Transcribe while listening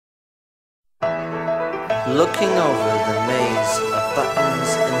looking over the maze of buttons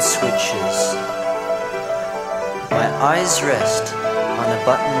and switches. My eyes rest on a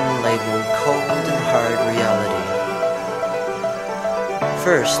button labeled Cold and Hard Reality.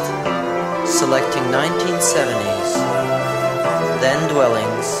 First, selecting 1970s, then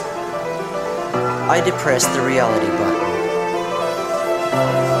dwellings, I depress the reality button.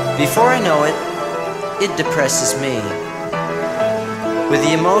 Before I know it, it depresses me. With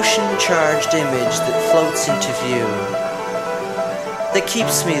the emotion-charged image that floats into view, that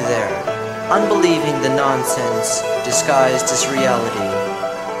keeps me there, unbelieving the nonsense disguised as reality.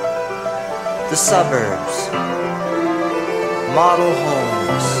 The suburbs, model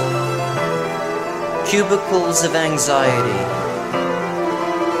homes, cubicles of anxiety,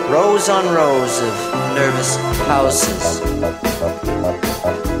 rows on rows of nervous houses.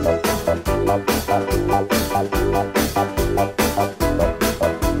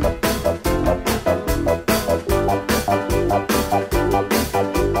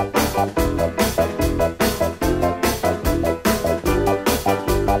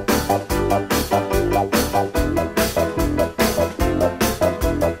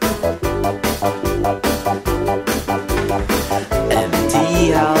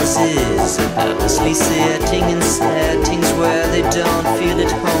 Purposely sitting in settings where they don't feel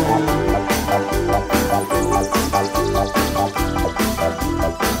at home.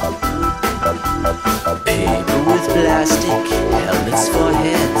 People with plastic helmets for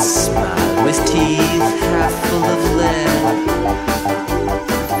heads, smile with teeth half full of lead.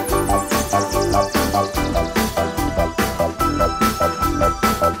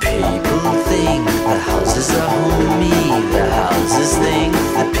 People think the houses are homey, the houses think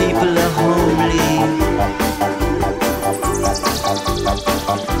the people are homely.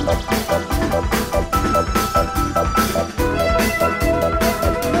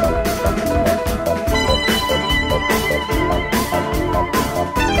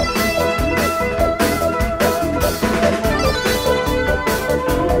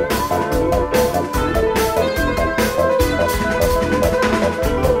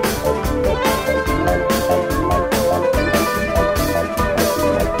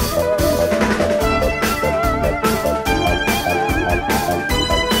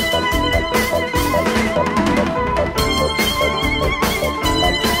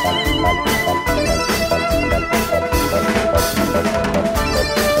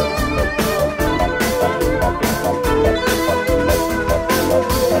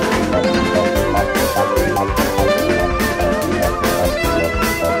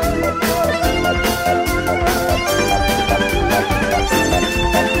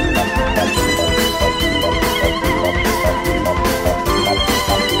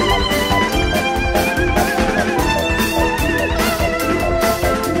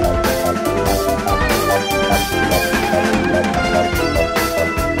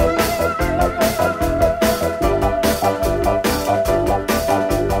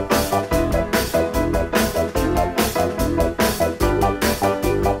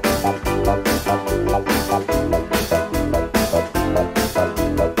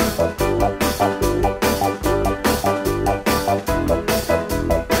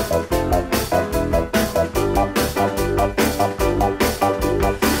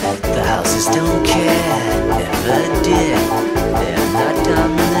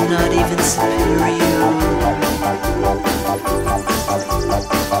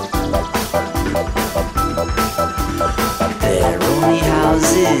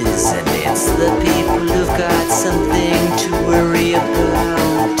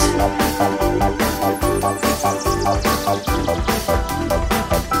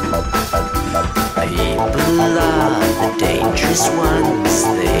 Ones,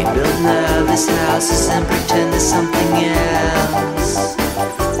 they build nervous houses and pretend